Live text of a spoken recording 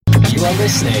You are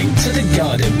listening to the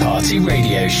Garden Party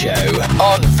Radio Show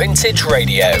on Vintage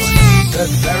Radio. The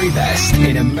very best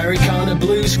in Americana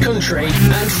blues, country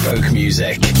and folk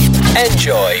music.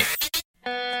 Enjoy.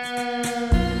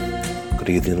 Good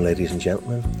evening, ladies and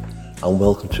gentlemen, and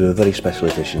welcome to a very special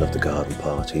edition of the Garden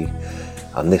Party.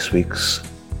 And this week's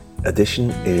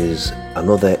edition is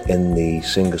another in the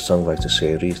Singer-Songwriter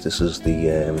series. This is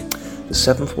the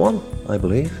seventh one, I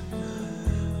believe.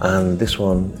 And this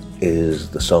one is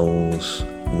the songs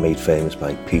made famous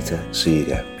by Pete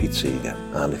Seeger.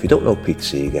 And if you don't know Pete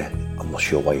Seeger, I'm not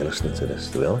sure why you're listening to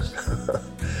this, to be honest.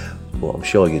 Well, I'm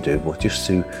sure you do, but just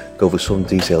to go over some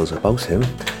details about him,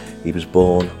 he was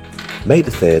born May the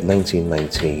 3rd,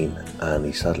 1919, and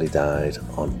he sadly died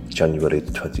on January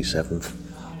the 27th,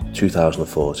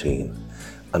 2014.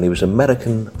 And he was an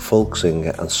American folk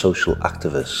singer and social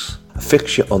activist. A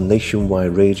fixture on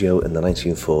nationwide radio in the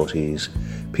 1940s,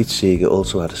 Pete Seeger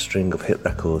also had a string of hit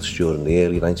records during the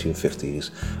early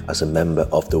 1950s as a member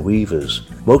of the Weavers,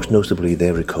 most notably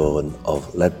their recording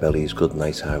of Leadbelly's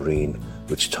Goodnight Irene,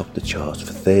 which topped the charts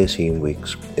for 13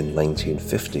 weeks in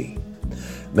 1950.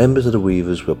 Members of the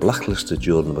Weavers were blacklisted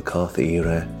during the McCarthy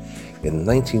era. In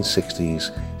the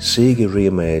 1960s, Seeger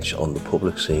re-emerged on the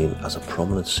public scene as a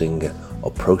prominent singer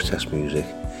of protest music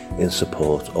in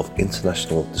support of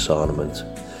international disarmament,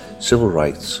 civil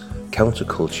rights,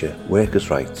 counterculture, workers'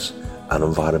 rights and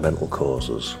environmental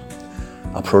causes.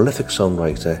 A prolific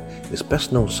songwriter, his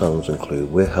best-known songs include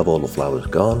Where Have All the Flowers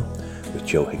Gone with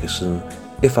Joe Higginson,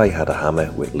 If I Had a Hammer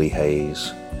with Lee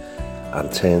Hayes, and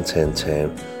Turn, Turn,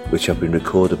 Turn, which have been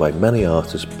recorded by many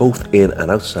artists both in and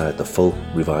outside the folk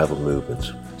revival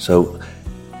movement. So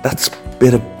that's a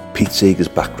bit of Pete Seeger's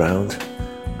background,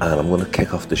 and I'm going to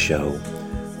kick off the show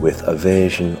with a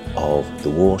version of The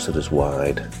Water Is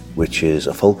Wide, which is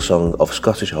a folk song of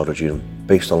Scottish origin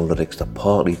based on lyrics that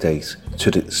partly date to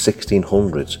the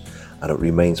 1600s, and it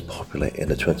remains popular in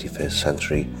the 21st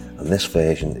century, and this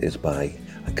version is by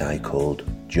a guy called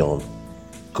John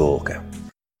Gorka.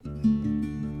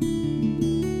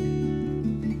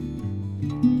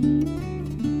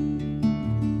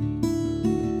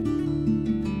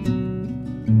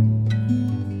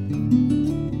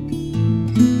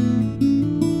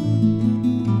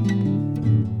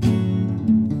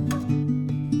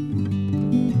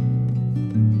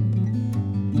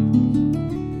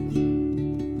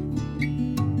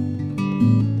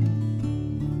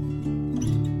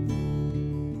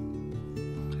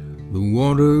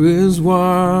 Water is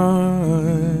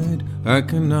wide, I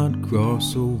cannot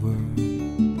cross over,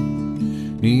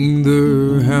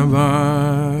 neither have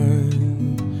I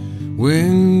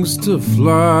wings to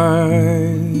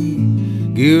fly.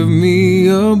 Give me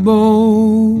a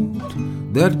boat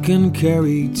that can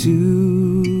carry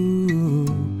two,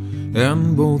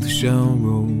 and both shall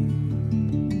row,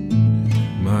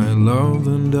 my love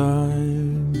and I.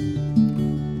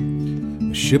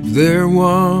 A ship there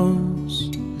was,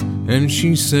 and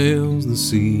she sails the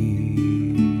sea.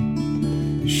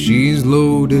 She's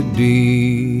loaded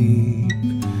deep,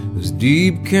 as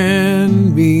deep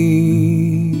can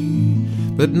be,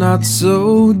 but not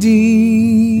so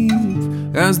deep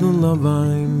as the love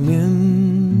I'm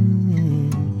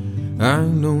in. I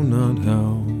know not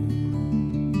how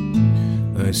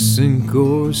I sink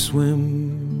or swim.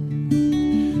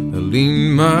 I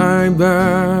lean my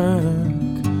back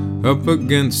up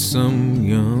against some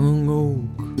young oak,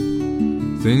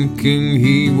 thinking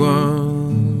he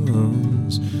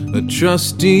was a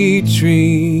trusty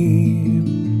tree.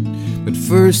 But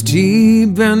first he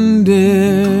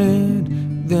bended,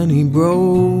 then he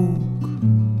broke,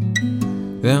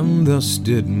 and thus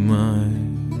did my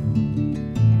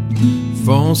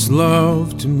false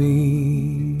love to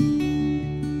me.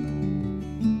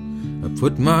 I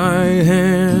put my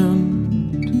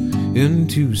hand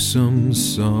into some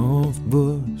soft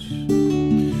bush,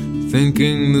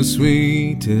 thinking the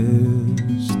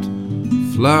sweetest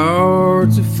flower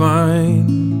to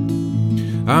find.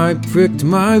 I pricked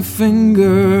my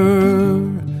finger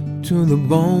to the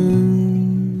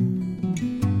bone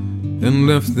and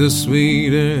left the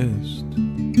sweetest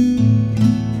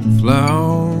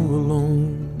flower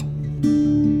alone.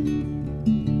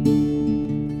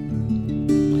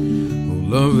 Oh,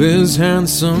 love is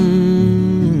handsome,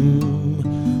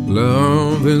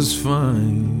 love is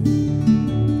fine,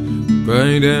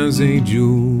 bright as a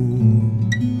jewel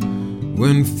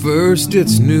when first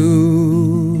it's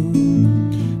new.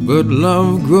 But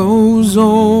love grows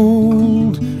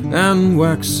old and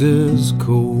waxes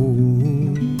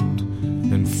cold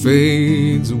and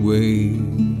fades away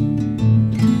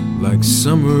like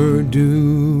summer dew.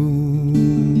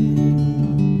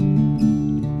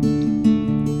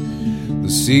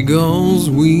 The seagulls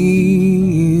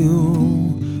wheel,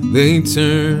 they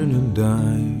turn and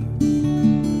dive.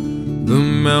 The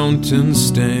mountain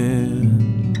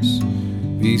stands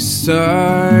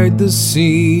beside the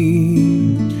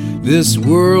sea. This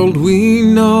world we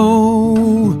know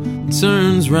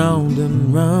turns round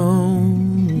and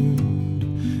round,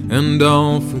 and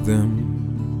all for them,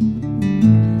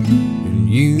 and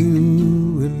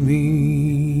you and me.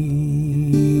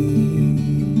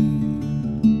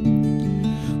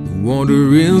 The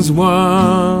water is wide,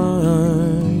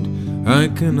 I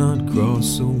cannot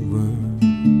cross over,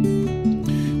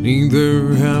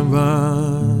 neither have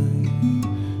I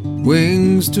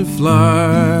wings to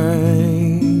fly.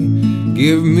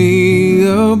 Give me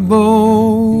a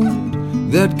boat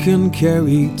that can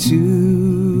carry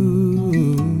two,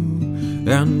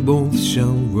 and both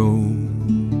shall row,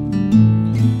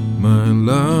 my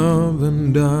love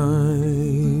and I.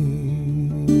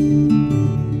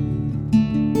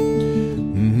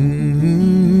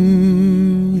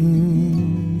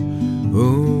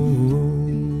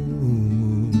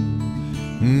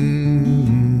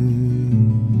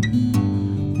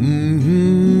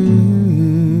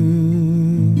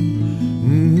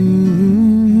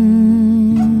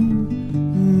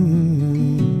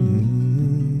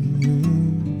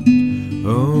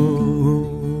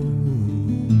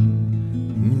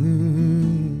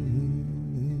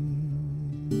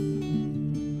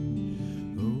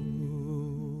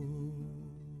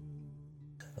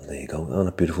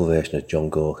 Beautiful version of John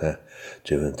Gorka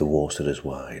doing The Water is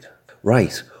Wide.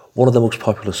 Right, one of the most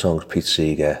popular songs Pete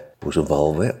Seeger was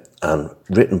involved with and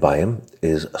written by him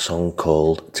is a song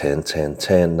called Turn, Turn,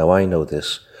 Turn. Now I know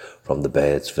this from the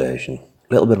Byrds version.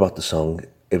 A little bit about the song.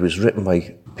 It was written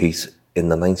by Pete in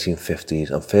the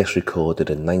 1950s and first recorded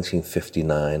in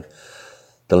 1959.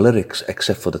 The lyrics,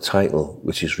 except for the title,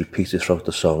 which is repeated throughout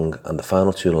the song, and the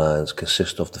final two lines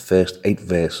consist of the first 8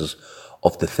 verses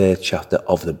of the 3rd chapter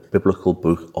of the biblical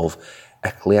book of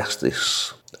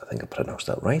Ecclesiastes. I think I pronounced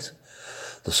that right.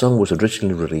 The song was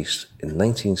originally released in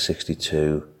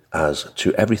 1962 as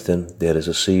To Everything There Is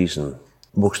a Season.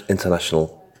 Most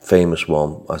international famous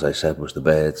one, as I said, was the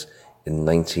Byrds in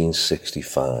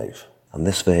 1965. And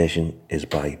this version is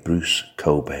by Bruce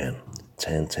Cockburn.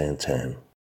 Turn, Turn, Turn.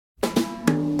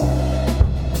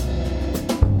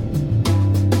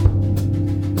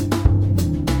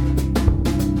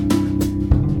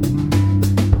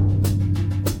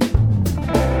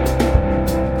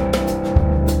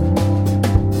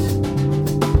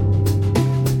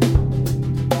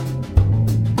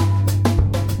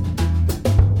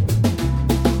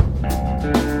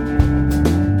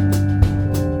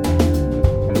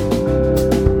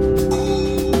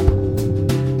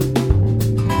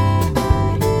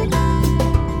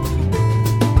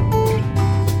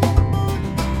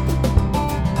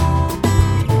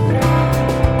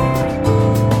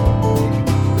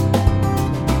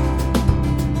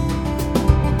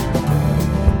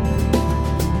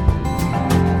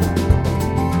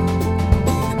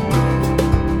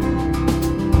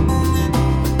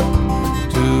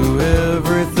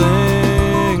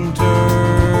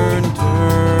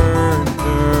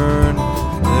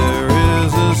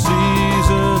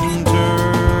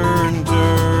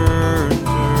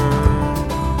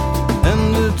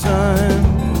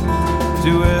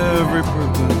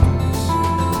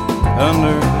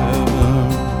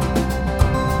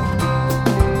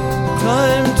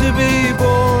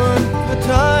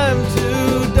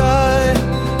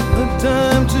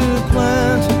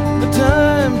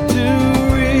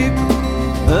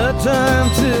 Turn,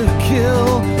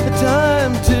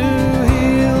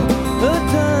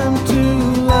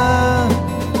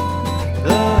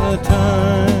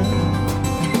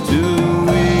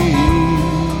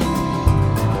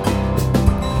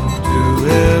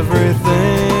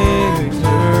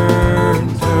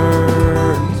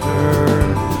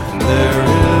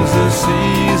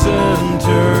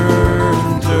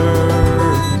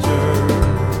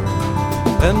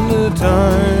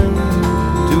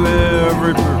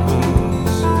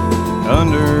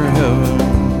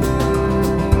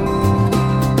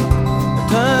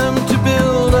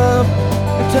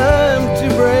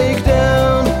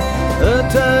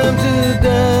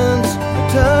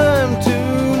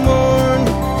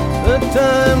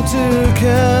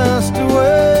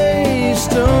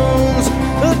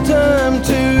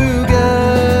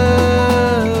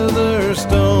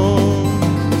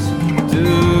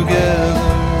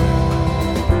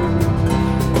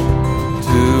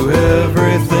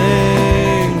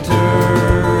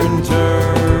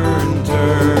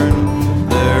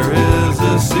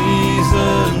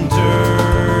 turn,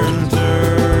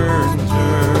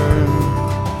 turn,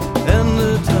 and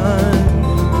the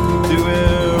time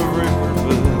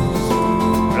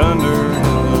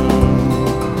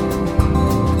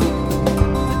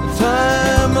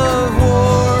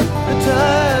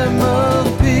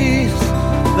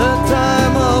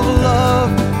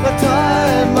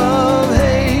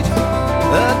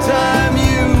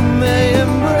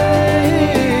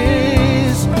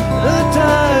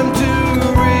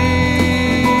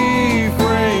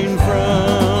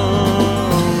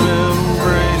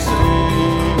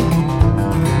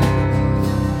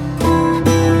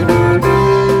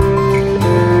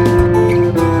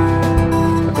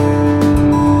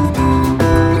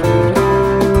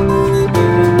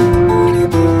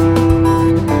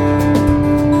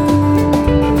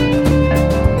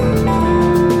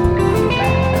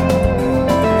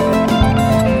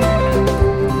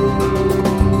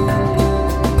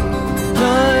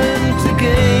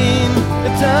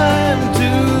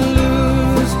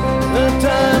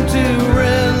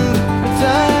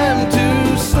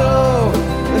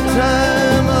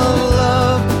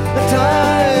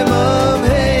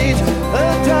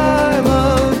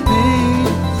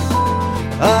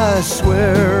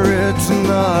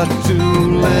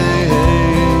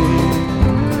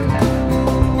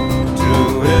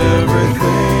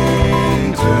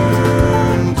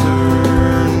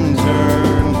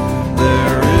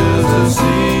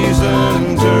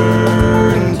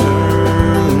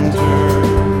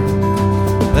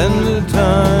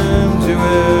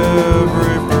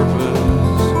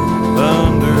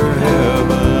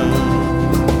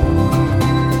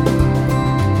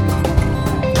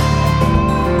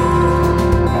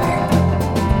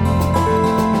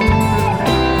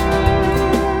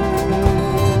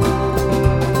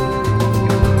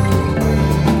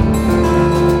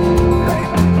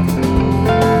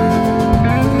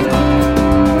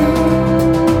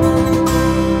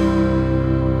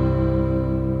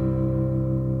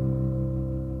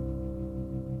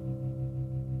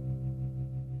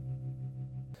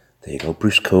There you go,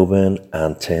 Bruce Cockburn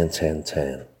and Turn, Turn,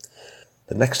 Turn.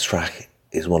 The next track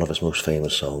is one of his most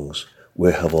famous songs,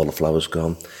 Where Have All the Flowers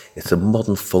Gone? It's a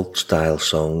modern folk-style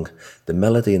song. The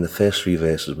melody and the first three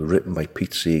verses were written by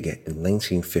Pete Seeger in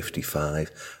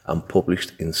 1955 and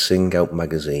published in Sing Out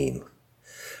magazine.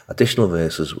 Additional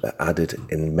verses were added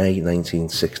in May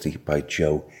 1960 by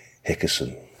Joe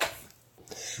Hickerson.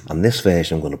 And this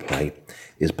version I'm going to play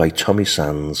is by Tommy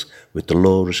Sands with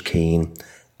Dolores Keane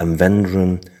and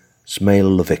Vendran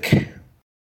Smailovic.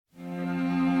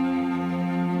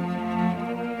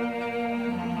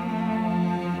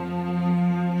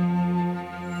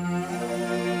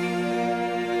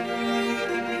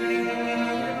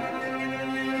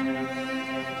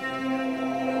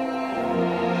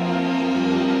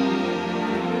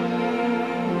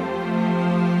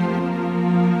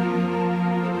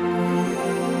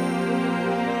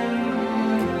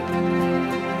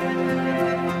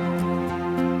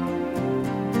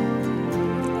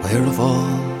 Where have all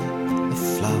the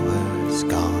flowers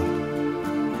gone?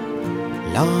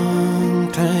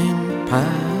 Long time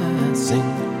passing.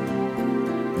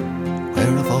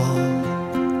 Where have all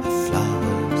the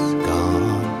flowers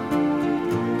gone?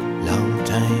 Long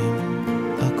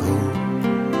time ago.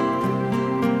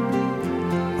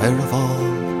 Where have all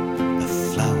the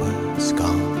flowers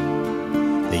gone?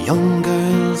 The young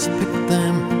girls pick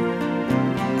them,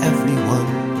 everyone.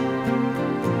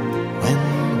 When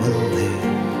will they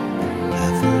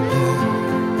ever learn?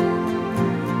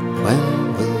 When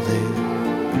will they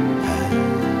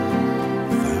ever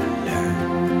learn?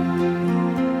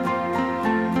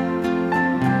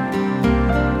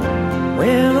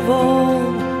 Where have all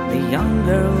the young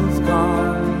girls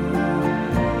gone?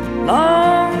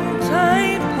 Long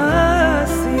time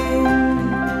passing.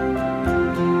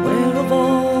 Where have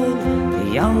all the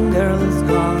young girls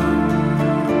gone?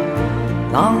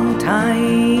 Long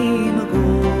time ago.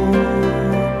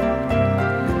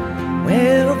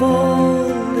 Where have all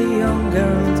the young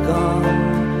girls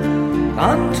gone?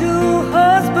 Gone to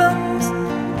husbands,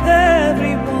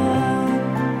 everyone.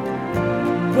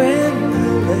 When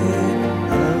will they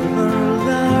ever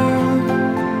learn?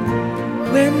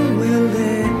 When will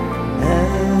they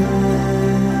ever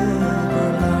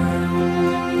learn?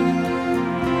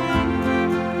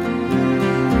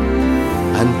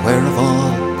 And where have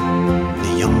all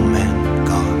the young men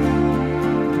gone?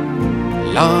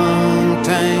 Long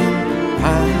time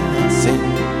passing.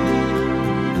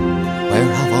 Where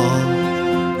have all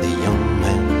the young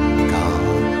men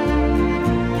gone?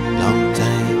 Long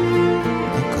time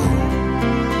ago.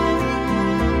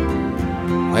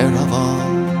 Where have all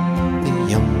the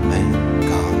young men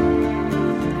gone?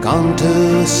 Gone to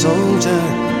soldier,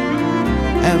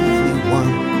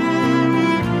 everyone.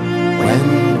 When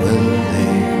will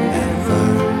they ever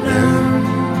learn?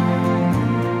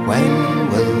 When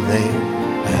will they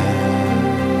ever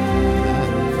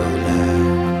learn?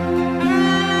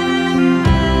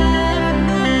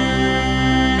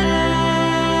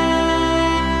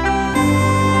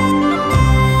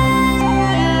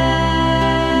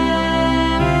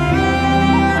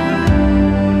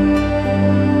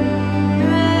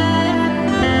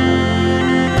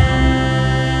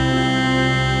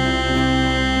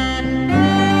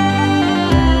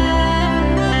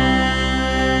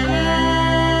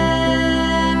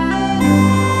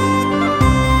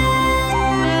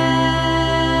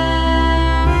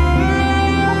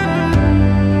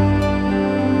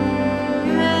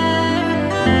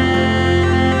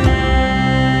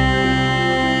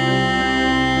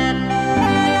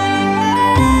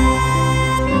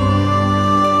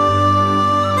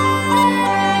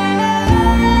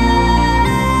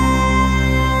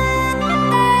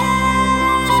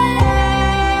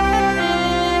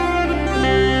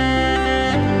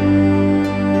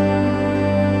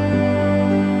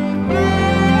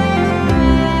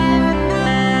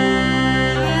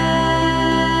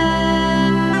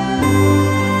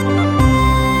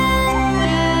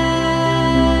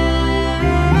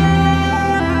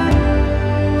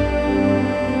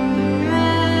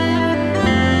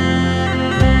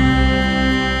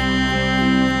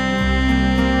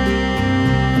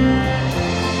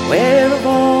 Where have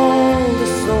all the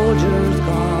soldiers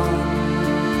gone?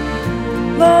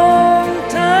 Long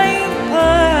time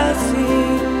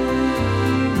passing.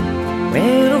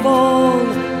 Where have all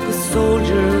the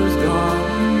soldiers gone?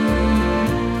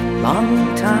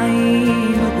 Long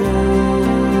time ago.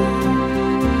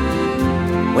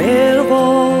 Where have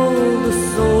all the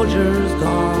soldiers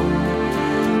gone?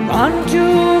 Gone to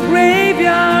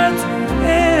graveyards,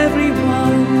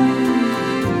 everyone.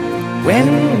 When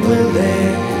will they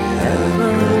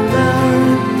ever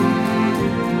learn?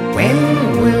 When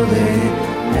will they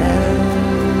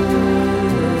ever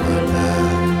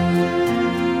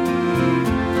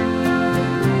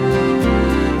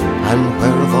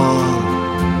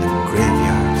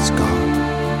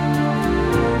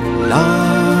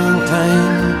long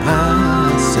time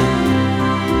passing,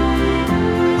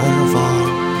 where have all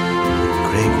the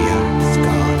graveyards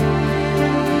gone?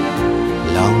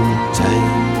 Long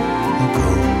time ago,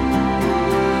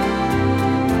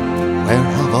 where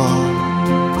have all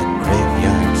the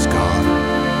graveyards gone?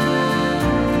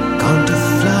 Gone to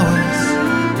flowers,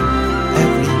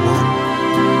 everyone.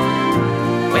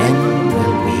 When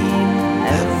will we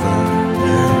ever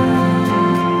learn?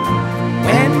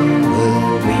 When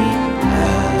will we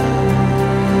ever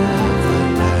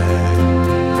learn?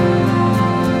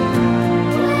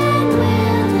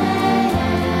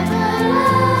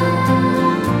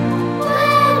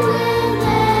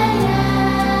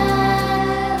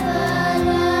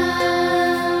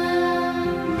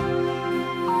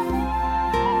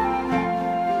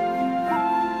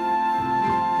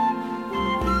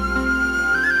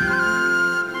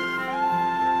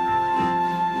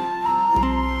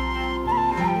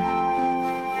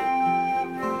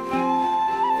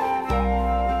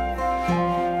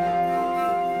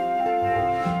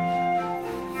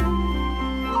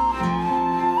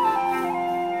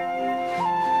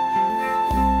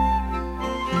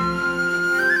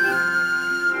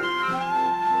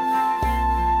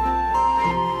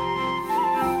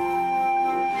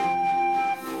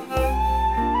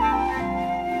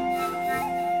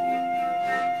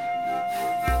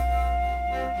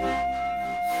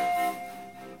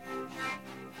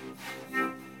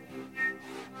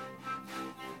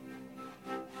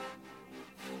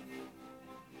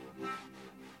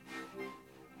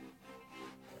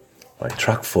 Right,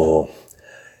 track 4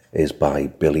 is by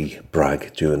Billy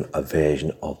Bragg doing a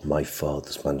version of My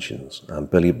Father's Mansions. And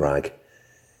Billy Bragg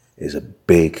is a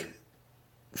big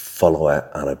follower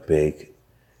and a big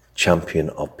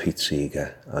champion of Pete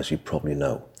Seeger, as you probably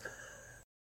know.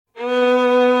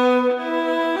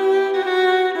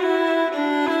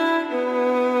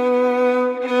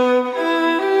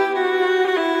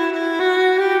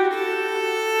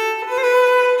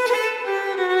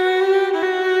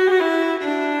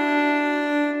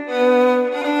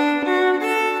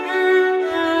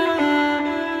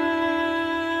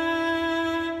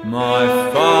 My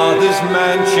father's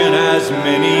mansion has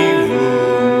many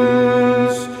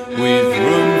rooms, with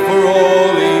room for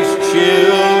all his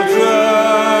children,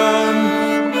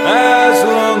 as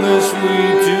long as we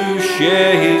do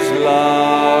share his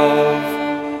love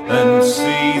and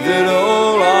see that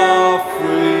all are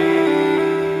free,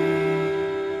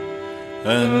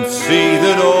 and see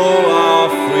that all are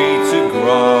free to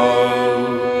grow,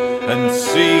 and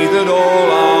see that all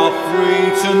are free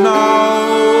to know,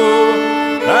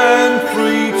 and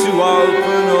free to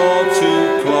open or to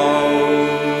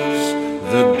close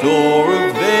the door of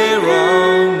their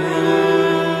own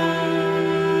room.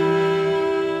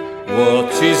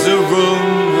 What is a room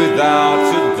without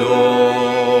a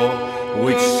door,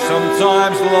 which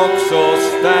sometimes locks or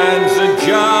stands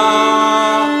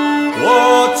ajar?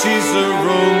 What is a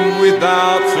room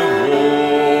without a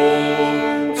wall,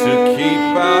 to keep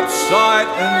out sight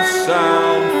and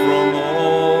sound from all?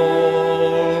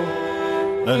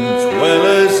 And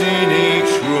dwellers in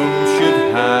each room should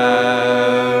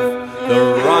have the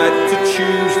right to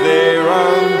choose their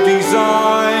own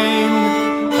design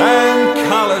and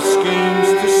colour schemes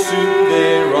to suit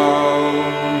their own,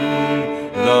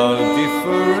 though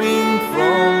differing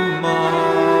from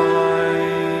mine.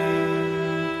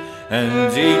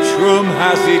 And each room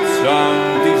has its own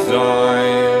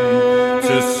design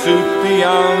to suit the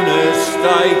owner's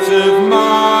state of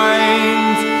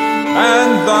mind,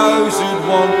 and those who'd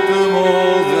want them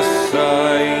all the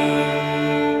same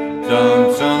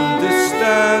don't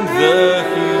understand the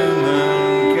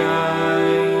human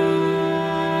game.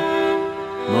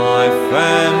 My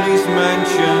family's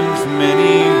mansions,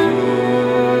 many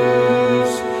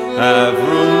rooms, have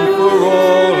room for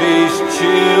all his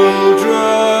children,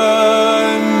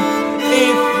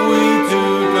 if we do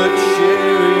but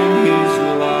share in his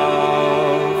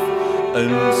love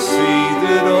and see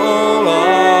that all are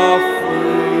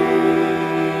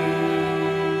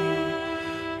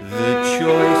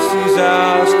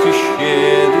ours to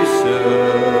share this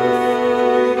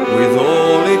earth, with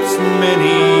all its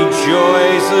many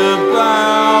joys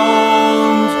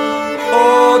abound,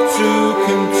 or to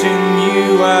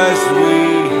continue as we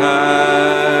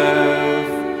have,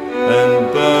 and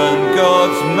burn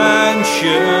God's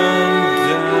mansion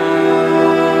down.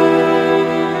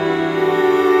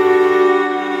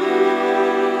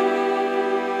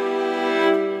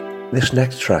 This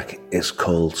next track is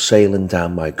called Sailing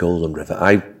Down My Golden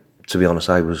River. To be honest,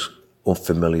 I was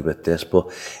unfamiliar with this, but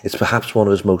it's perhaps one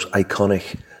of his most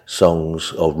iconic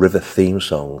songs or river theme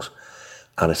songs.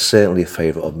 and it's certainly a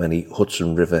favourite of many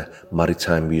Hudson River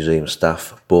Maritime Museum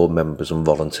staff, board members and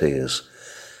volunteers.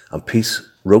 And Pete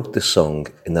wrote this song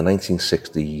in the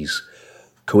 1960s,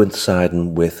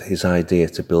 coinciding with his idea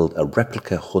to build a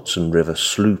replica Hudson River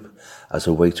sloop as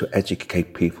a way to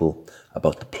educate people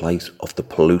about the plight of the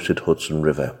polluted Hudson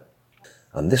River.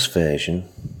 And this version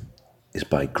is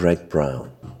by Greg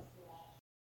Brown.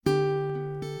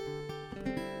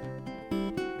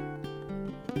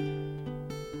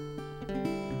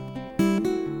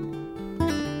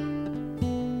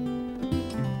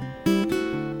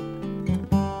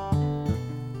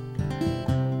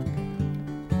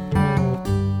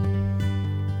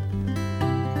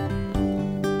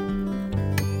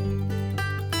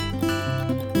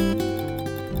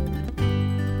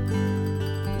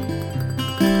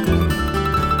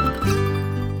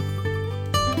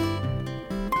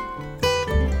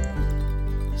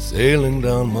 Sailing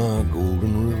down my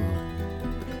golden river,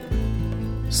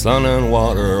 sun and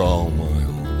water all my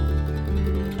own.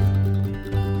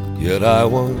 Yet I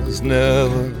was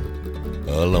never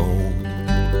alone.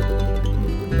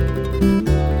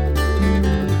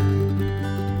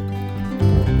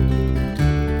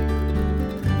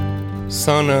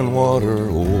 Sun and water,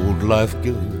 old life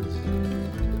givers,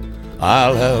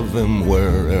 I'll have them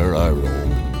where'er I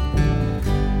roam.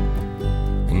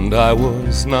 And I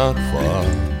was not far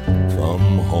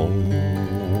from home.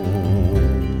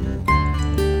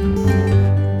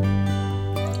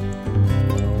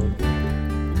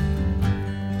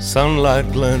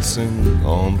 Sunlight glancing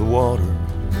on the water,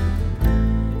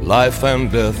 life and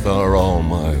death are all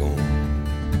my own.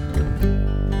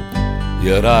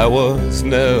 Yet I was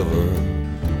never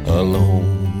alone.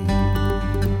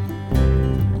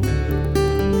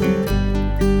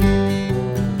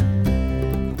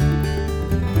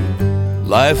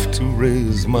 Life to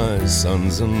raise my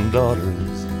sons and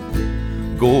daughters,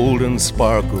 golden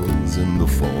sparkles in the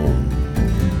foam.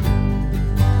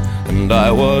 And I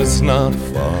was not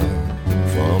far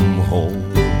from home.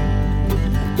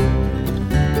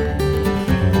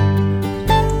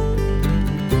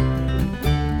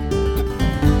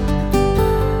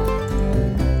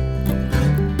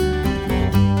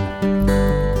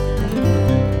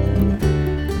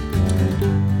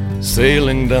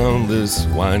 Sailing down this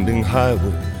winding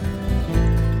highway,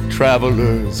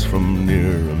 travelers from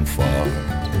near and far.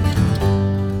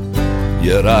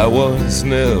 Yet I was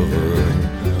never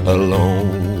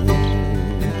alone.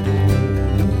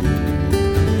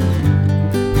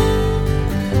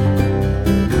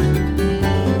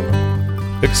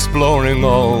 Exploring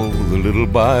all the little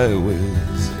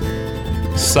byways,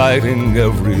 sighting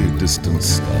every distant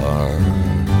star.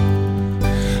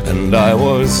 And I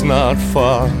was not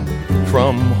far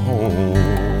from home.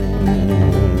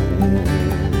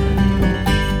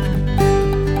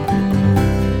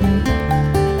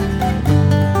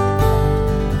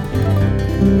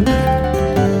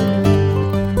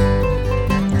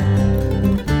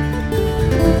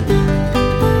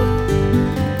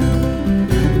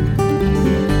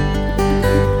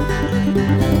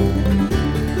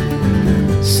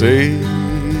 Sailing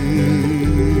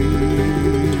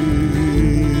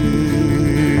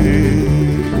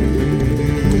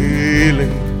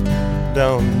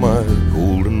down my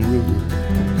golden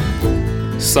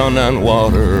river, sun and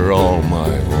water all my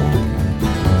own.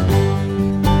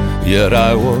 Yet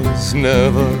I was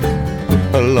never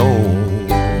alone.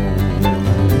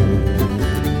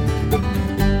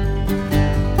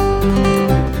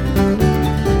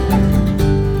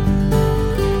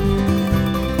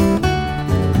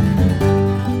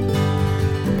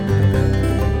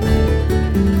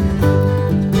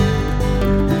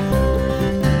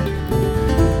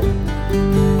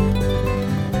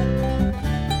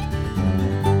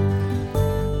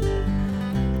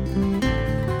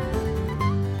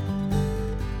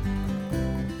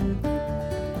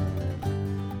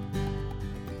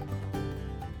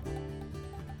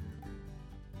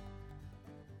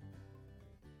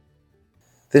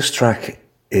 This track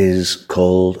is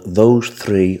called Those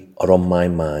Three Are On My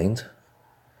Mind,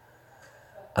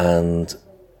 and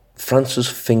Francis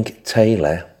Fink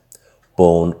Taylor,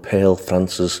 born Pearl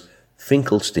Frances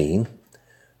Finkelstein,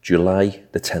 July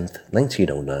the 10th,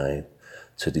 1909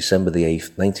 to December the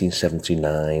 8th,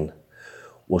 1979,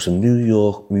 was a New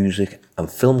York music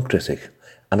and film critic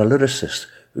and a lyricist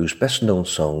whose best-known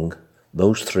song,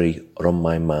 Those Three Are On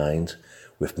My Mind,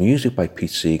 with music by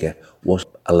Pete Seeger, was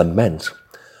a lament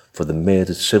for the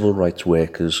murdered civil rights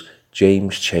workers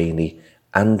James Chaney,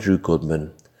 Andrew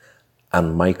Goodman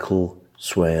and Michael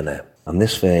Swerner. And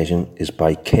this version is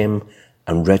by Kim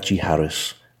and Reggie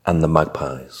Harris and the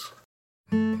Magpies.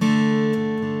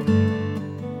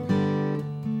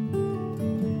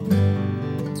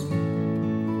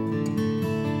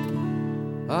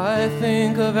 I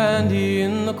think of Andy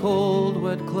in the cold,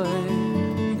 wet clay.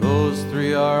 Those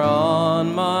three are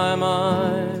on my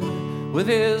mind. With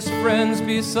his friends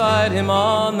beside him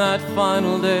on that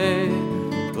final day,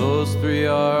 those three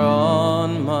are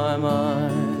on my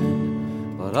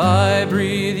mind. But I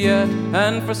breathe yet,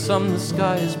 and for some the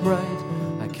sky is bright.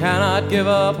 I cannot give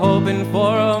up hoping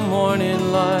for a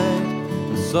morning light.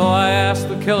 And so I ask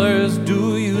the killers,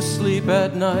 do you sleep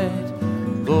at night?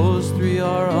 Those three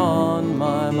are on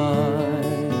my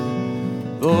mind.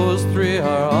 Those three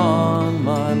are on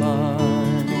my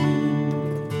mind.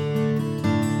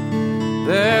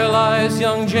 There lies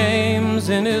young James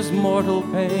in his mortal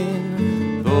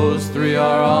pain. Those three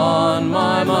are on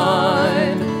my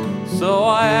mind. So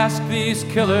I ask these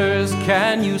killers,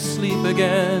 can you sleep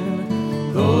again?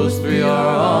 Those three are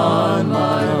on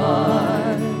my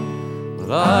mind.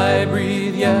 But I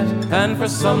breathe yet, and for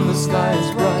some the sky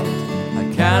is bright.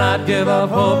 I cannot give up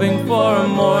hoping for a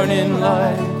morning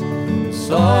light.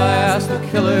 So I ask the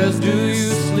killers, do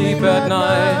you sleep at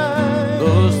night?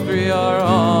 Those three are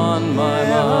on my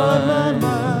mind.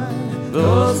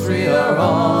 Those three are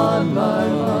on my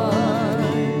mind.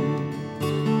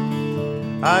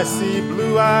 I see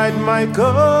blue-eyed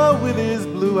Michael with his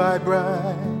blue-eyed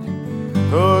bride.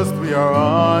 Those three are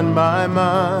on my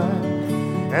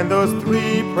mind. And those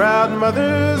three proud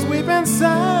mothers weeping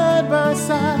side by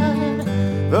side,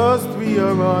 those three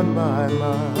are on my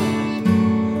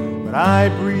mind. But I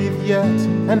breathe yet,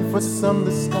 and for some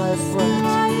the sky is bright.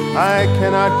 I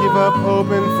cannot give up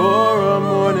hoping for a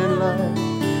morning light.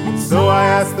 So I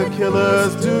ask the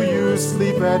killers, do you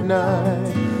sleep at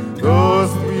night?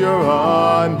 Those three are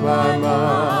on my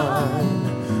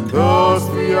mind. Those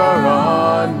three are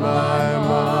on my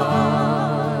mind.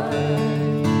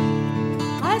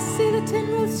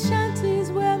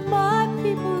 Shanties where my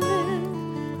people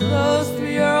live, those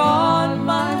three are on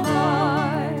my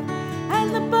mind.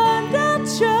 And the burned out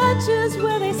churches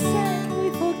where they sang we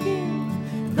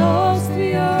forgive, those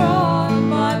three are on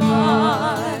my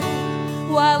mind.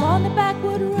 While on the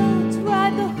backwood roads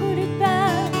ride the hooded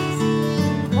bands,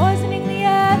 poisoning the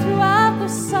air throughout the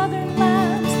southern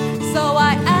lands. So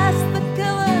I ask the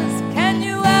killers, can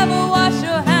you ever wash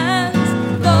your hands?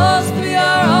 Those three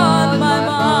are on my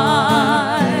mind.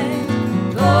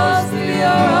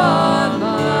 On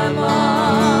my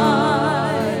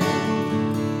mind.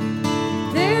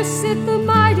 There sit the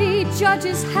mighty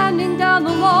judges handing down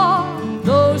the law.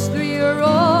 Those three are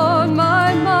on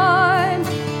my mind.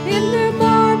 In their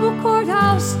marble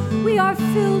courthouse we are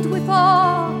filled with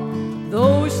awe.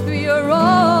 Those three are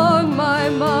on my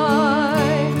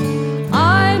mind.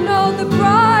 I know the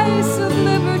price of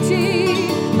liberty,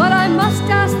 but I must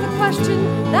ask the question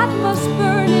that must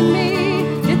burn in me.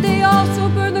 Did they also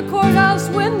burn the courthouse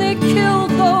when they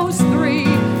killed those three?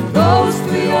 Those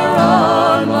three are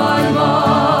on my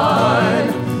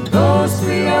mind. Those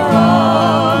three are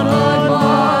on my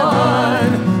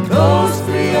mind. Those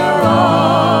three are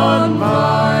on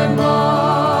my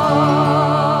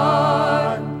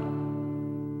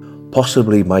mind.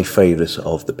 Possibly my favourite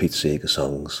of the Pete Seeger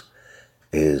songs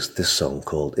is this song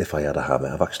called If I Had a Hammer.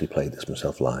 I've actually played this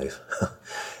myself live.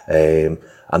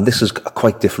 And this is a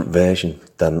quite different version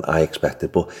than I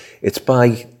expected, but it's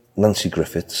by Nancy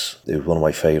Griffiths, who's one of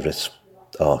my favourite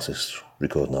artists,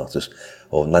 recording artists,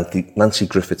 or Nancy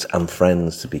Griffiths and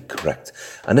Friends to be correct.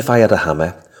 And If I Had a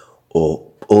Hammer, or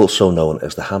also known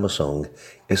as the Hammer Song,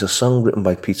 is a song written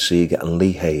by Pete Seeger and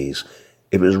Lee Hayes.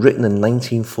 It was written in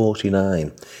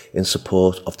 1949 in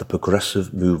support of the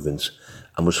progressive movement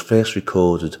and was first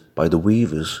recorded by the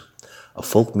Weavers, a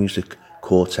folk music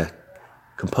quartet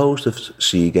composed of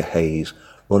Seeger, Hayes,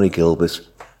 Ronnie Gilbert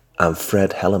and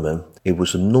Fred Hellerman. It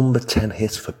was a number 10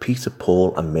 hit for Peter,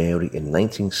 Paul and Mary in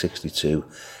 1962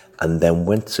 and then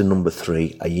went to number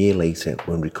 3 a year later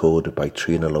when recorded by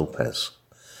Trina Lopez.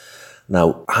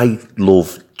 Now, I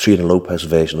love Trina Lopez's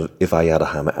version of If I Had a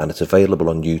Hammer, and it's available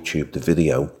on YouTube, the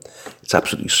video. It's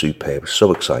absolutely superb, it's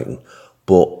so exciting,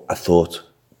 but I thought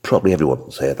probably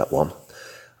everyone's heard that one.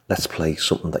 Let's play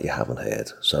something that you haven't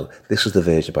heard. So this is the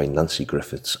version by Nancy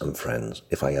Griffiths and Friends,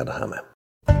 If I Had a Hammer.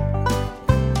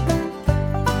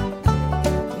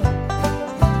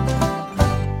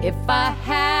 If I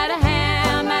had a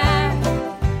hammer,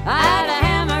 I had a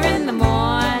hammer in the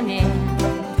morning,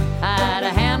 I had a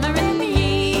hammer in the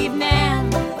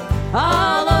evening,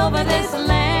 all over this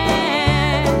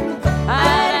land. I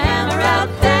had a hammer out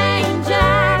danger,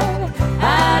 I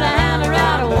had a hammer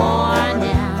out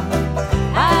warning,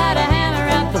 I had a hammer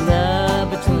out the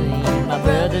love between my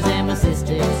brothers and my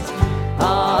sisters,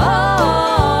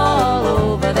 all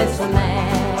over this land.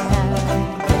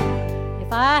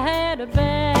 If I had a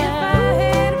bell,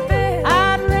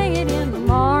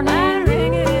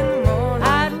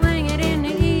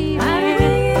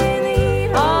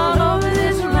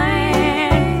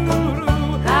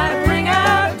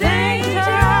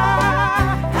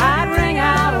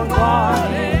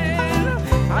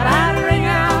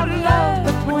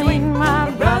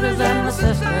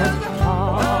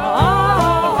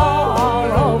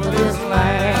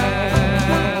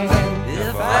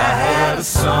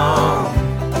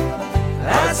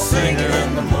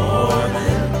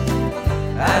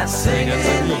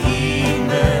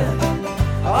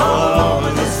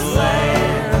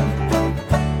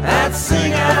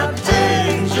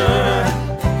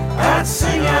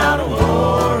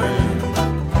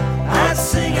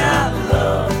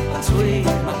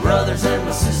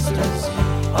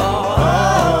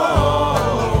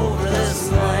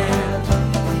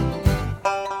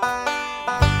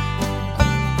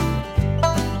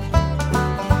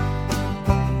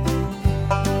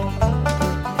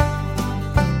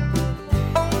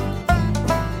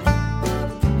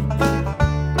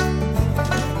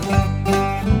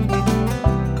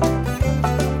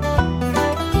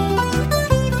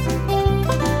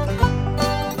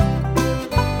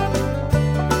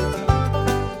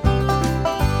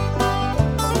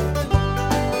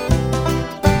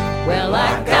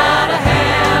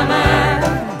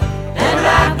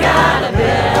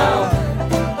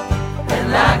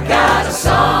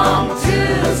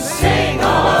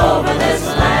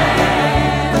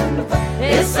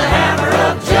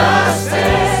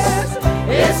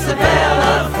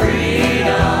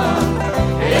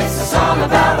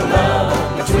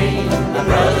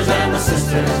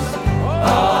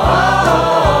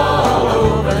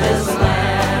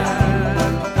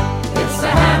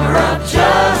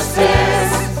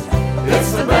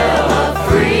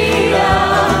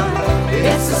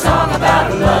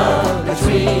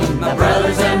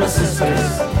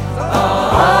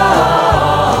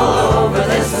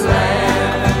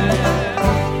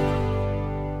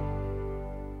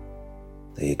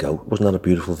 than a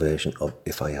beautiful version of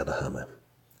If I Had a Hammer.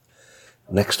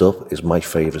 Next up is my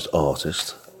favourite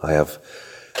artist. I have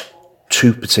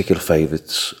two particular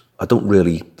favourites. I don't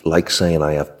really like saying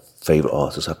I have favourite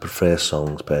artists. I prefer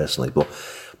songs personally, but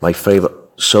my favourite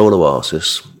solo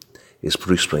artist is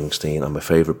Bruce Springsteen, and my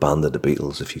favourite band are the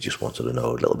Beatles, if you just wanted to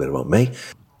know a little bit about me.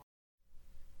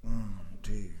 1,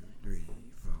 2, 3,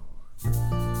 4.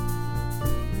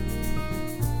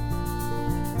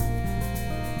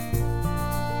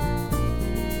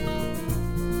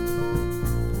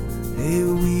 Hey,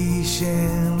 we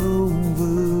shall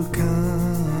overcome.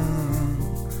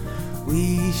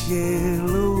 We shall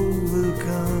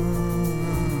overcome.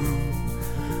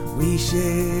 We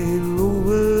shall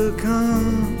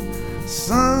overcome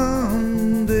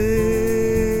someday.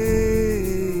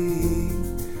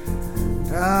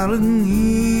 Darling,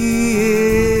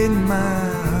 in my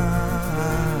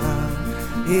heart,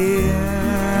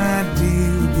 yeah, I do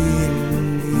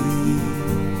believe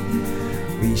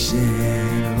we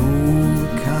shall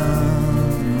overcome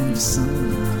someday.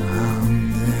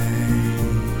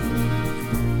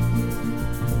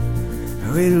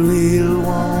 We'll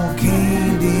walk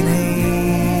hand in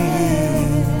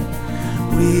hand.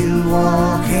 We'll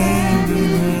walk hand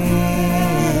in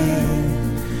hand.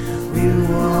 We'll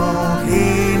walk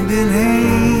hand in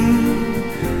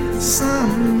hand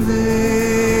someday.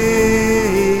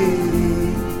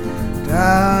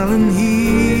 Darling,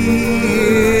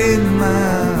 here in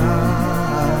my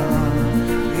heart,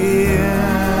 yeah,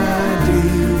 I do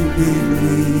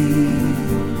believe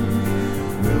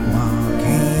we'll walk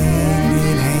hand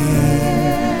in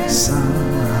hand someday.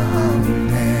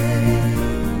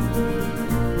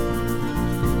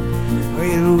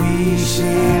 Well, we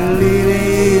shall live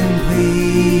in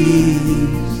peace.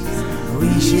 We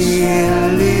shall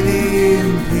live in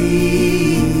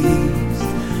peace.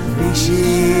 We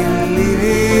shall live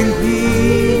in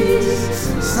peace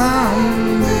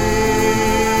someday.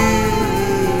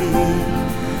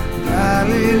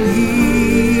 Darling, here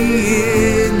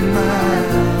in my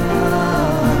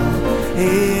heart,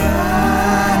 yeah,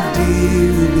 I do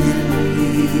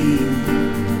believe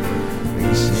we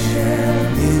shall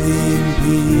live in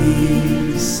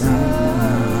peace someday.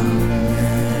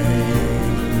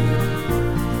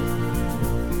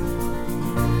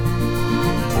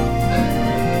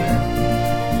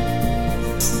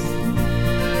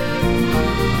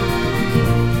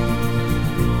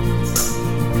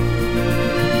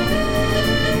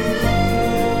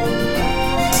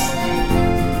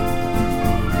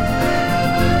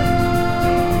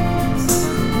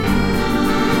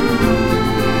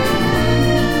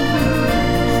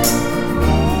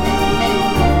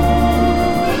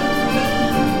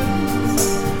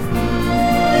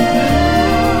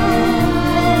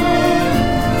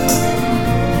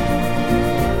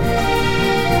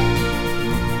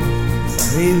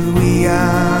 We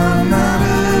are not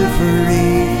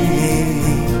afraid.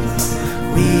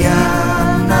 We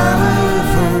are not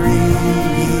afraid.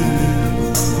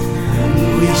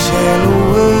 We shall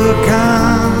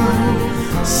overcome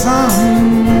someday.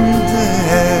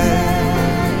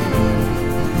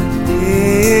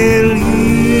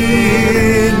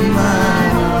 In my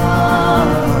heart,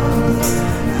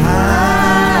 I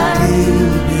do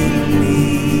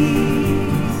believe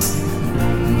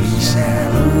we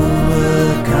shall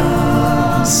overcome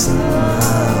someday.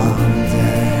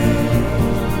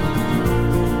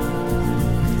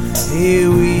 Here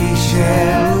we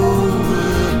shall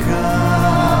overcome.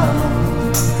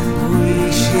 We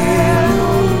shall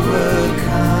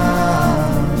overcome.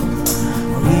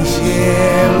 We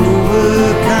shall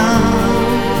overcome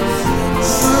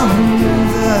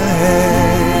someday.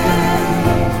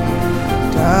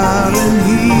 Darling,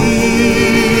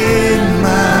 here in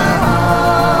my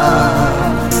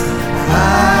heart, I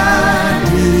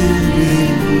do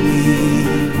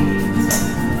believe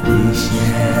we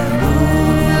shall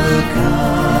overcome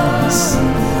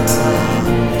someday.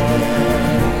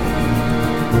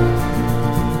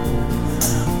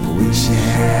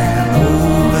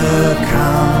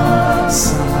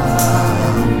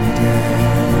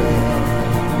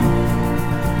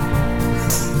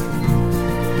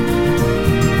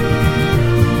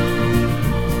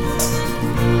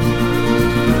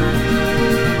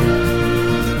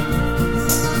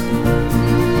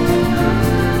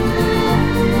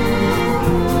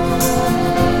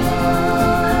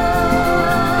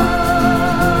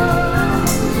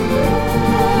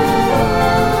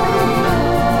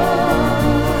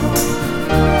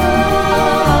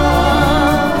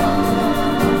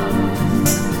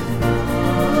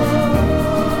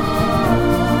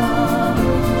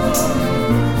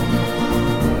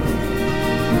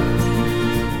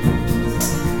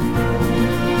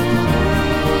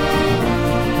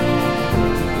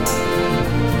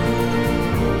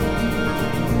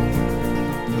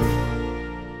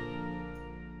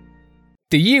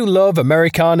 Do you love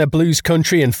Americana, blues,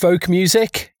 country and folk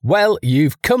music? Well,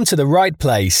 you've come to the right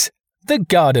place. The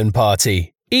Garden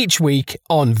Party, each week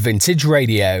on Vintage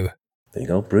Radio. There you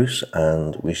go, Bruce,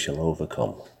 and We Shall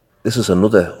Overcome. This is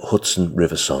another Hudson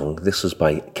River song. This is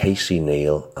by Casey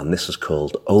Neal, and this is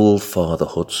called Old Father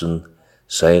Hudson,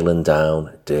 Sailing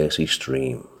Down Dirty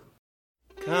Stream.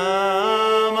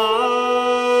 Come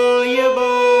all you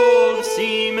bold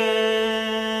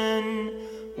seamen,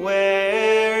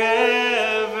 wherever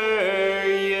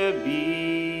you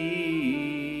be,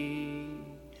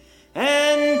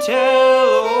 and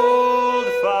tell old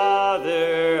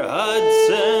Father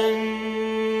Hudson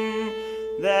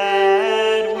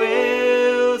that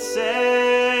will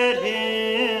set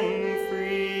him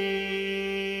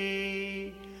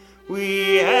free.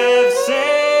 We have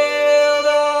sailed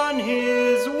on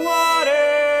his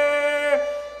water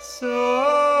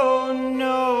so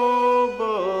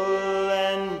noble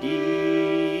and deep,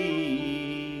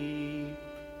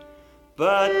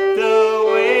 but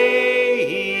the way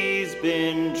he's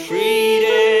been treated,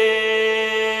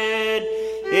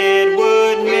 it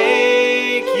would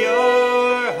make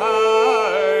your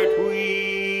heart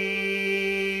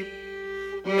weep.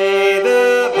 May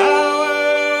the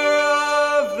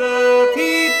power of the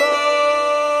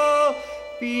people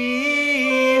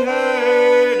be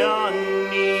heard on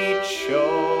each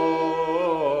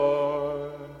shore,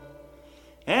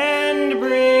 and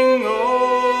bring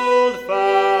old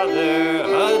Father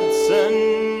Hudson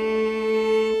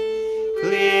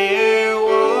clear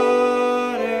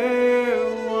water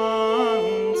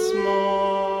once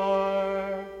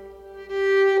more.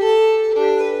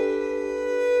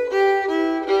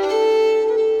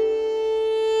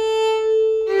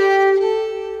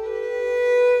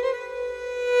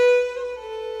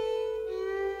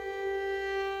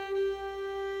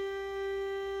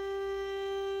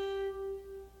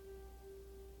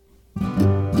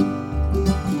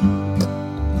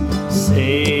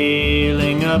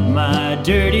 Sailing up my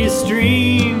dirty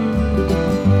stream,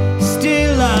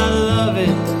 still I love it,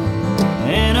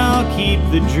 and I'll keep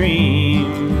the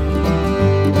dream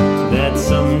that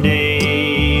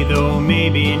someday, though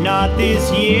maybe not this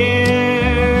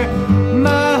year,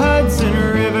 my Hudson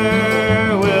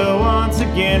River will once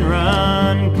again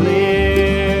run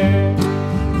clear.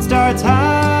 It starts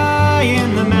high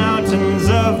in the mountains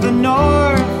of the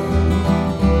north,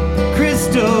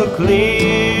 crystal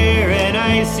clear, and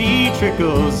icy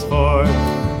trickles forth,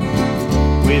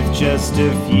 with just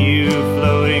a few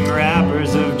floating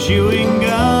wrappers of chewing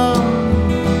gum,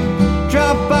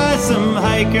 dropped by some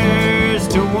hikers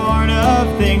to warn of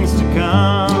things to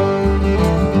come.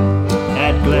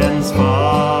 At Glens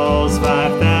Falls,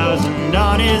 5,000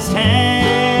 honest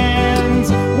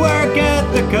hands work at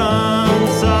the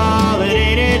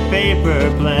consolidated paper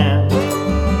plant.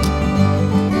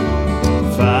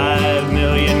 5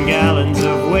 million gallons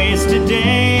of waste a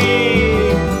day.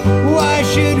 Why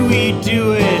should we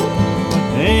do it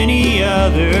any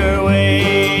other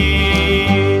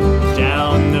way?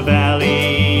 Down the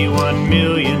valley, 1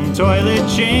 million toilet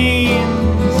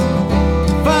chains.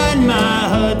 Find my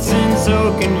Hudson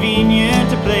so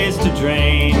convenient a place to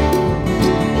drain.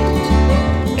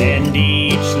 And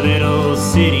each little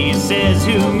city says,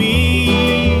 who me?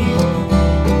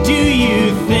 Do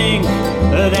you think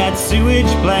that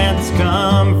sewage plants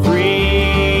come free?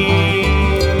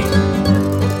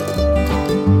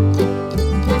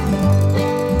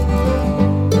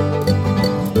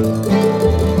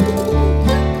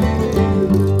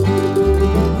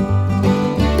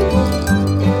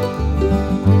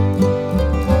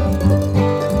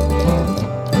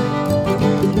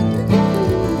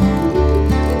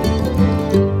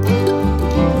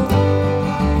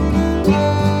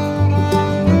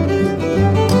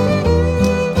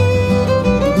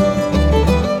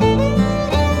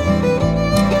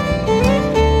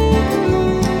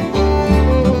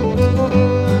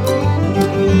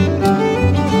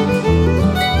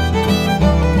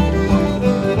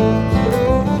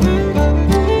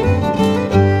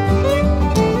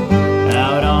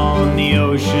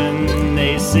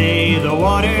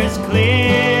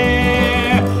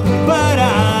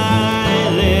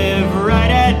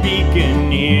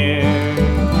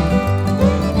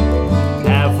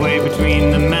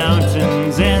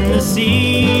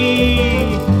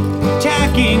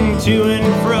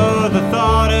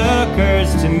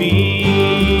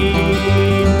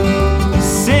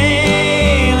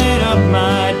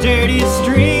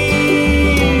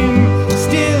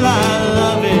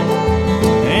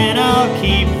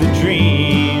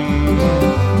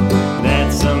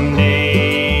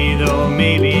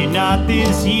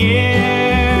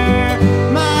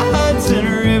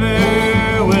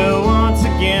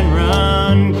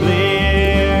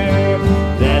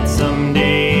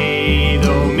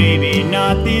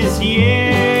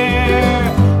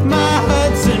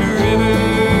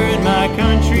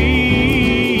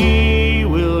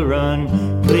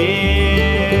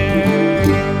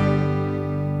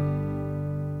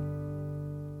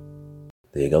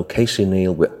 go, Casey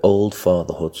Neal with Old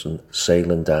Father Hudson,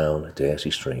 Sailing Down Dirty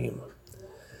Stream.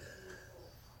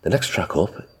 The next track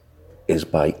up is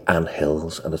by Ann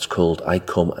Hills, and it's called I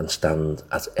Come and Stand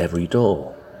at Every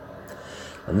Door.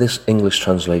 And this English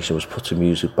translation was put to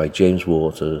music by James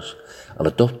Waters and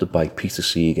adopted by Peter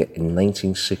Seeger in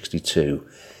 1962.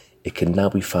 It can now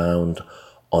be found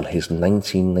on his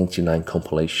 1999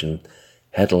 compilation,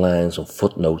 Headlines and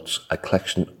Footnotes, a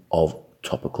collection of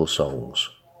topical songs.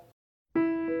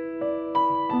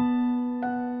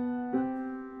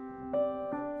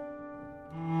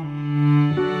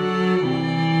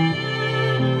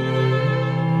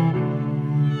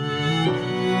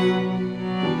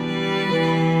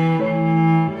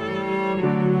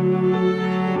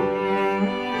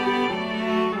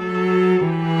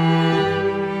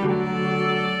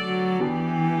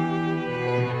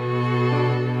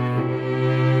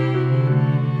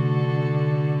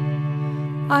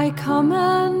 I come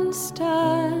and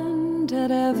stand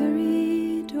at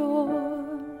every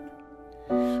door,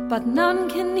 but none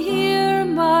can hear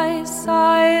my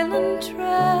silent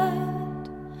tread.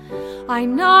 I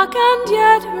knock and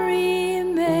yet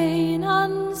remain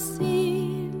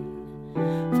unseen,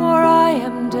 for I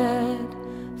am dead,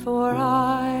 for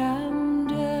I am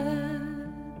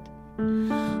dead.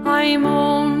 I'm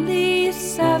only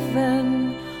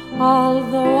 7,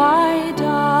 although I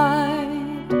died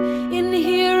in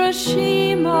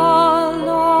Hiroshima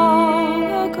long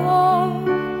ago.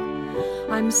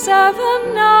 I'm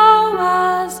 7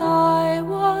 now as I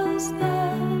was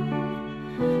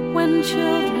then. When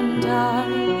children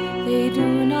die, they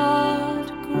do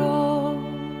not grow.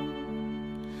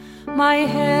 My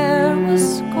hair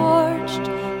was scorched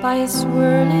by a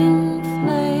swirling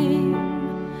flame.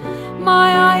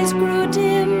 My eyes grew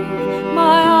dim,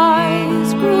 my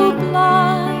eyes grew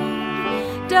blind.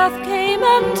 Death came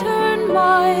and turned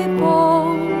my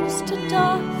bones to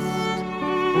dust,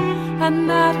 and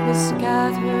that was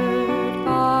scattered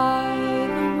by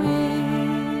the wind.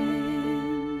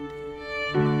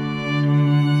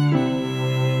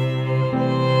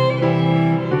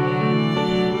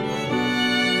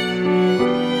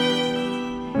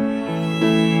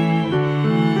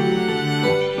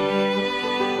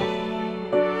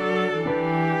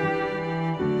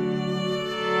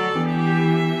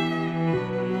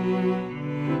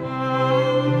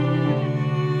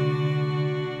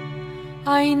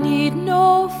 I need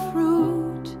no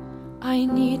fruit, I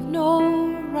need no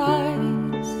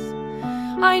rice,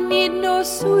 I need no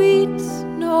sweets,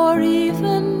 nor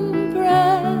even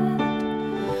bread.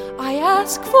 I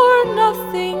ask for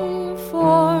nothing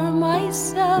for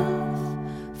myself,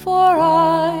 for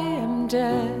I am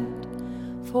dead,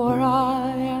 for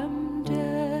I am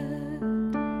dead.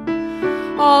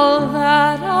 All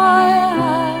that I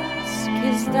ask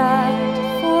is that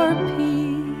for peace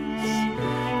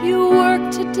you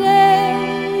work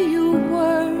today, you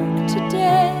work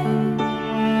today,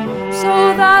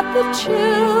 so that the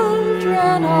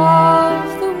children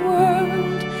of the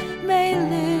world may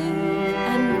live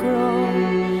and grow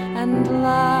and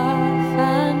laugh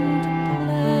and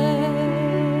play.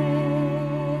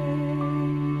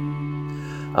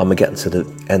 And we're getting to the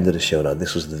end of the show now.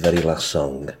 This was the very last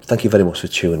song. Thank you very much for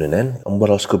tuning in. And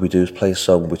what else could we do is play a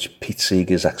song which Pete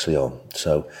Seeger is actually on.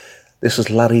 So this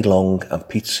is Larry Long and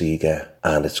Pete Seeger,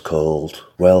 and it's called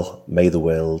Well, May the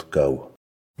World Go.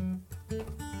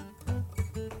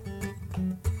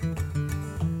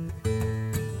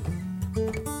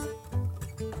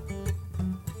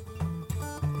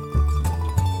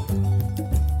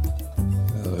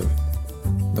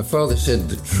 My father said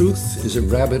the truth is a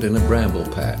rabbit in a bramble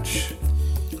patch,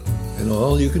 and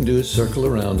all you can do is circle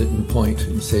around it and point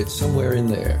and say it's somewhere in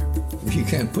there. You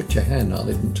can't put your hand on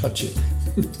it and touch it.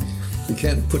 You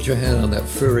can't put your hand on that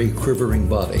furry, quivering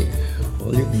body.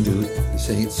 All you can do is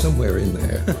say it's somewhere in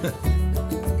there.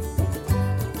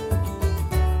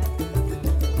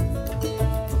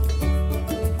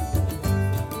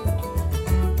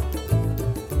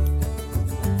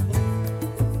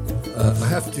 I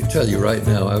have to tell you right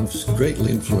now, I was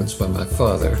greatly influenced by my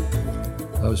father.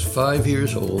 I was 5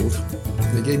 years old.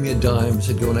 They gave me a dime and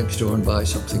said, go next door and buy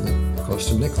something that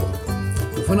cost a nickel.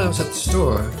 But when I was at the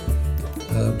store,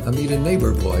 I meet a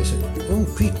neighbor boy. I said, oh,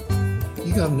 Pete,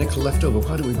 you got a nickel left over.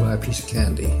 Why don't we buy a piece of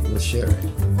candy? We'll share it.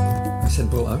 I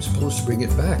said, well, I'm supposed to bring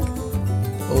it back.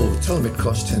 Oh, tell him it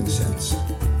cost 10 cents.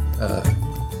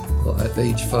 Well, at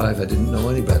age 5, I didn't know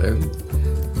any better.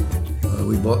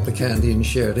 We bought the candy and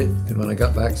shared it, and when I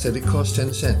got back, said it cost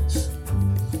 10 cents.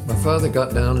 My father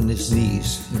got down on his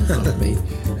knees in front of me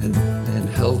and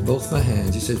held both my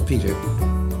hands. He said, Peter,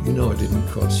 you know it didn't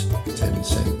cost 10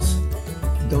 cents.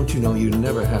 don't you know you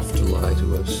never have to lie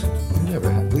to us? You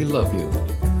never have. We love you.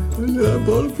 I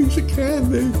bought a piece of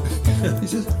candy. He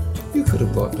says, you could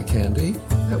have bought the candy.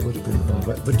 That would have been all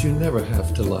right. But you never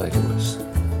have to lie to us.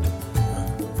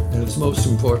 And it's the most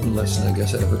important lesson I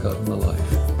guess I ever got in my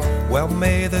life. Well,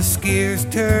 may the skiers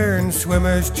turn,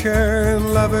 swimmers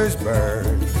churn, lovers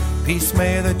burn. Peace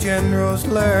may the generals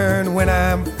learn when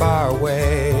I'm far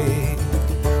away.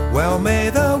 Well, may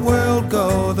the world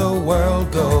go, the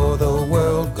world go, the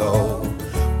world go.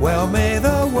 Well, may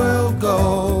the world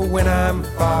go when I'm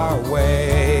far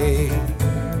away.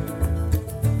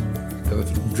 A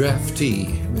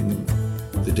draftee in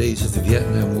the days of the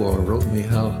Vietnam War wrote me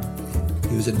how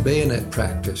he was at bayonet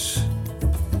practice,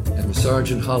 and the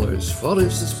sergeant hollers, "What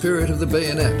is the spirit of the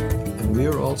bayonet?" And we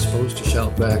are all supposed to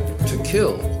shout back, "To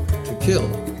kill, to kill."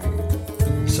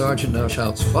 The sergeant now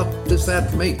shouts, "What does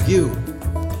that make you?"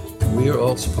 And we are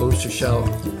all supposed to shout,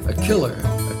 "A killer,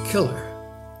 a killer."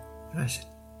 And I said,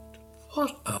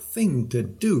 what a thing to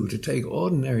do, to take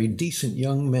ordinary, decent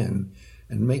young men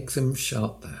and make them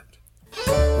shout that.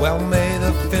 Well, may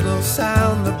the fiddle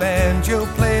sound, the banjo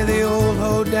play the old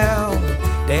hoedown,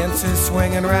 dancers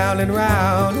swinging round and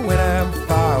round when I'm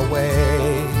far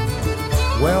away.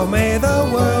 Well, may the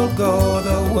world go,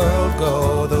 the world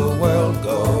go, the world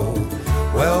go.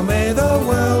 Well, may the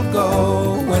world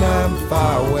go when I'm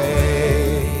far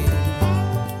away.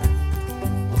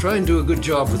 Try and do a good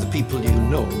job with the people you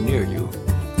know near you.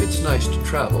 It's nice to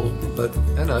travel,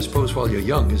 and I suppose while you're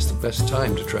young is the best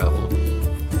time to travel.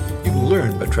 You can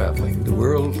learn by traveling. The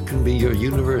world can be your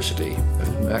university, as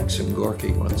Maxim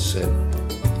Gorky once said.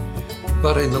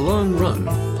 But in the long run,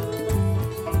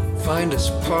 find a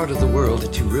part of the world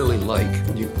that you really like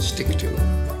and you can stick to.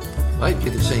 Might be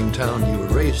the same town you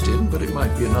were raised in, but it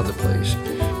might be another place.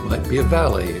 It might be a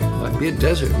valley, it might be a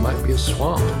desert, it might be a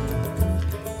swamp.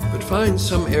 But find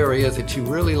some area that you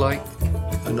really like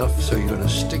enough so you're going to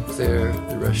stick there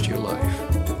the rest of your life.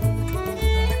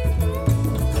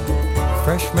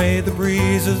 Fresh may the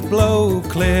breezes blow,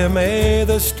 clear may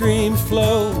the streams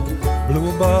flow, blue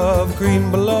above, green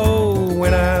below,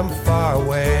 when I'm far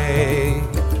away.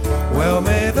 Well,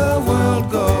 may the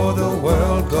world go, the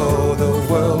world go,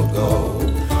 the world go.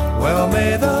 Well,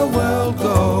 may the world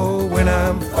go when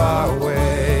I'm far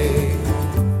away.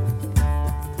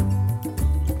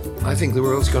 I think the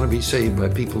world's going to be saved by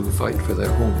people who fight for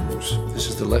their homes. This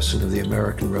is the lesson of the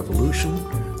American Revolution.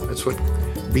 That's what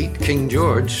beat King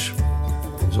George.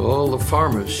 It was all the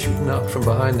farmers shooting out from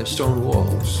behind the stone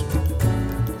walls.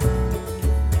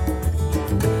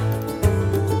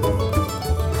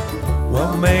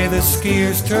 Well, may the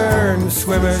skiers turn,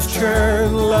 swimmers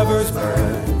churn, lovers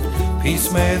burn. Peace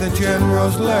may the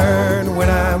generals learn when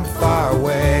I'm far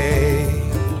away.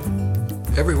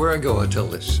 Everywhere I go, I tell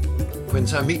this. When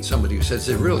I meet somebody who says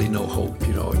there's really no hope,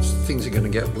 things are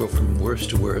going to go from worse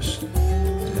to worse,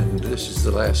 and this is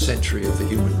the last century of the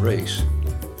human race,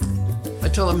 I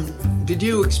tell them, did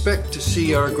you expect to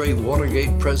see our great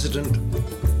Watergate president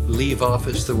leave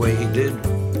office the way he did?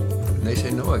 And they say,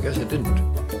 no, I guess I didn't.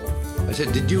 I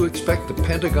said, did you expect the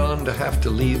Pentagon to have to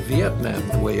leave Vietnam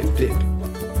the way it did?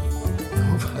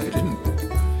 No, I didn't.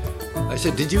 I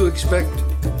said, did you expect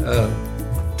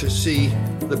to see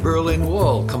the Berlin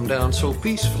Wall come down so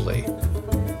peacefully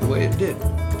the way it did?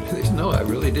 They said, no, I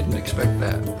really didn't expect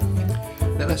that.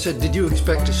 Then I said, did you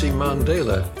expect to see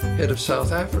Mandela, head of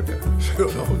South Africa?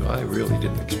 No, I really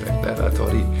didn't expect that. I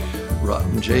thought he'd rot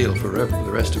in jail forever,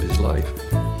 the rest of his life.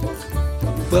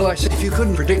 Well, I said, if you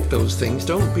couldn't predict those things,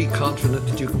 don't be confident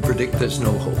that you can predict there's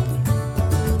no hope.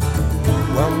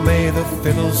 Well, may the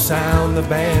fiddle sound, the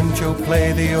banjo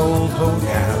play the old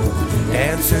hoedown,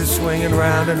 dancers swinging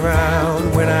round and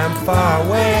round when I'm far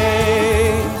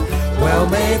away. Well,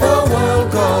 may the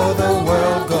world go, the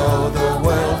world go, the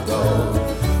world go.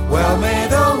 Well, may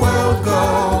the world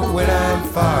go when I'm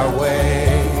far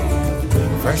away.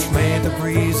 Fresh may the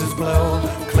breezes blow,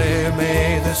 clear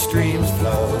may the streams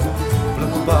flow,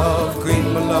 blue above,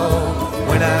 green below,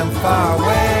 when I'm far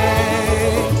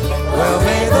away. Well,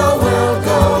 may the world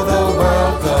go, the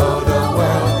world go, the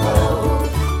world go.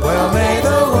 Well, may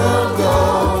the world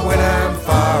go when I'm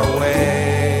far away.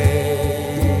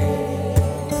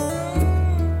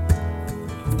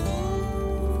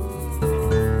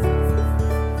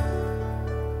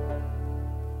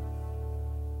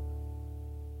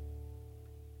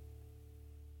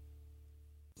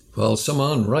 While some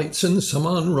on rights and some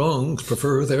on wrongs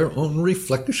prefer their own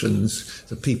reflections,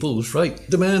 the people's right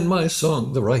demand my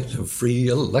song, the right of free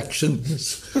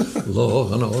elections.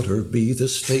 Law and order be the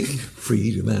state,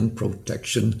 freedom and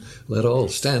protection. Let all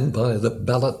stand by the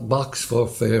ballot box for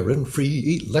fair and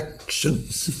free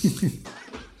elections.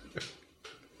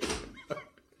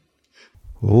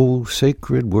 O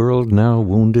sacred world now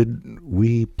wounded,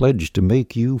 we pledge to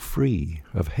make you free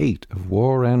of hate, of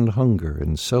war and hunger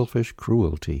and selfish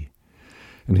cruelty.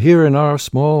 And here in our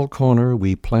small corner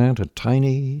we plant a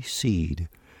tiny seed,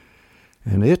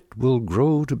 and it will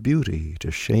grow to beauty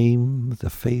to shame the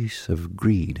face of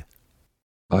greed.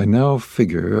 I now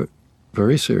figure,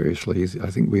 very seriously,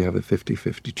 I think we have a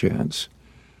 50-50 chance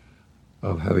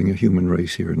of having a human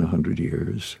race here in 100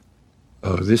 years.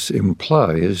 This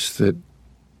implies that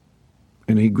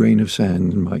any grain of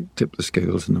sand might tip the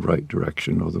scales in the right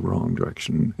direction or the wrong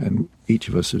direction, and each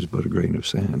of us is but a grain of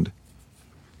sand.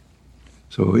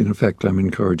 So, in effect, I'm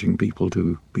encouraging people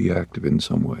to be active in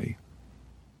some way.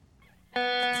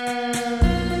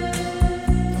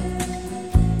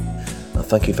 And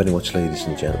thank you very much, ladies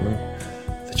and gentlemen,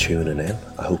 for tuning in.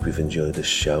 I hope you've enjoyed this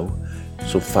show.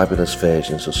 Some fabulous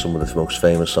versions of some of the most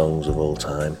famous songs of all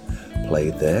time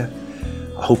played there.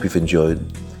 I hope you've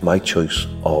enjoyed my choice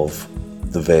of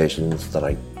the versions that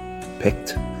I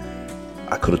picked.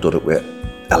 I could have done it with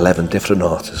 11 different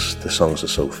artists. The songs are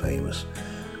so famous,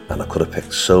 and I could have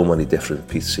picked so many different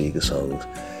Pete Seeger songs.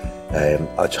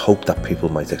 I hope that people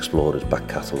might explore his back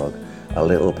catalogue a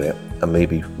little bit and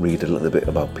maybe read a little bit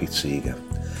about Pete Seeger.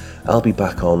 I'll be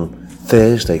back on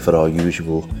Thursday for our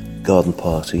usual garden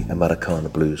party Americana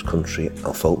blues, country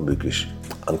and folk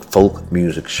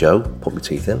music show, put my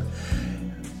teeth in,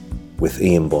 with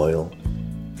Ian Boyle.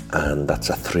 And that's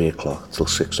at 3 o'clock till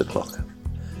 6 o'clock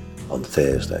on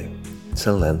Thursday.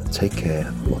 Till then, take care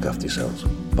and look after yourselves.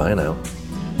 Bye now.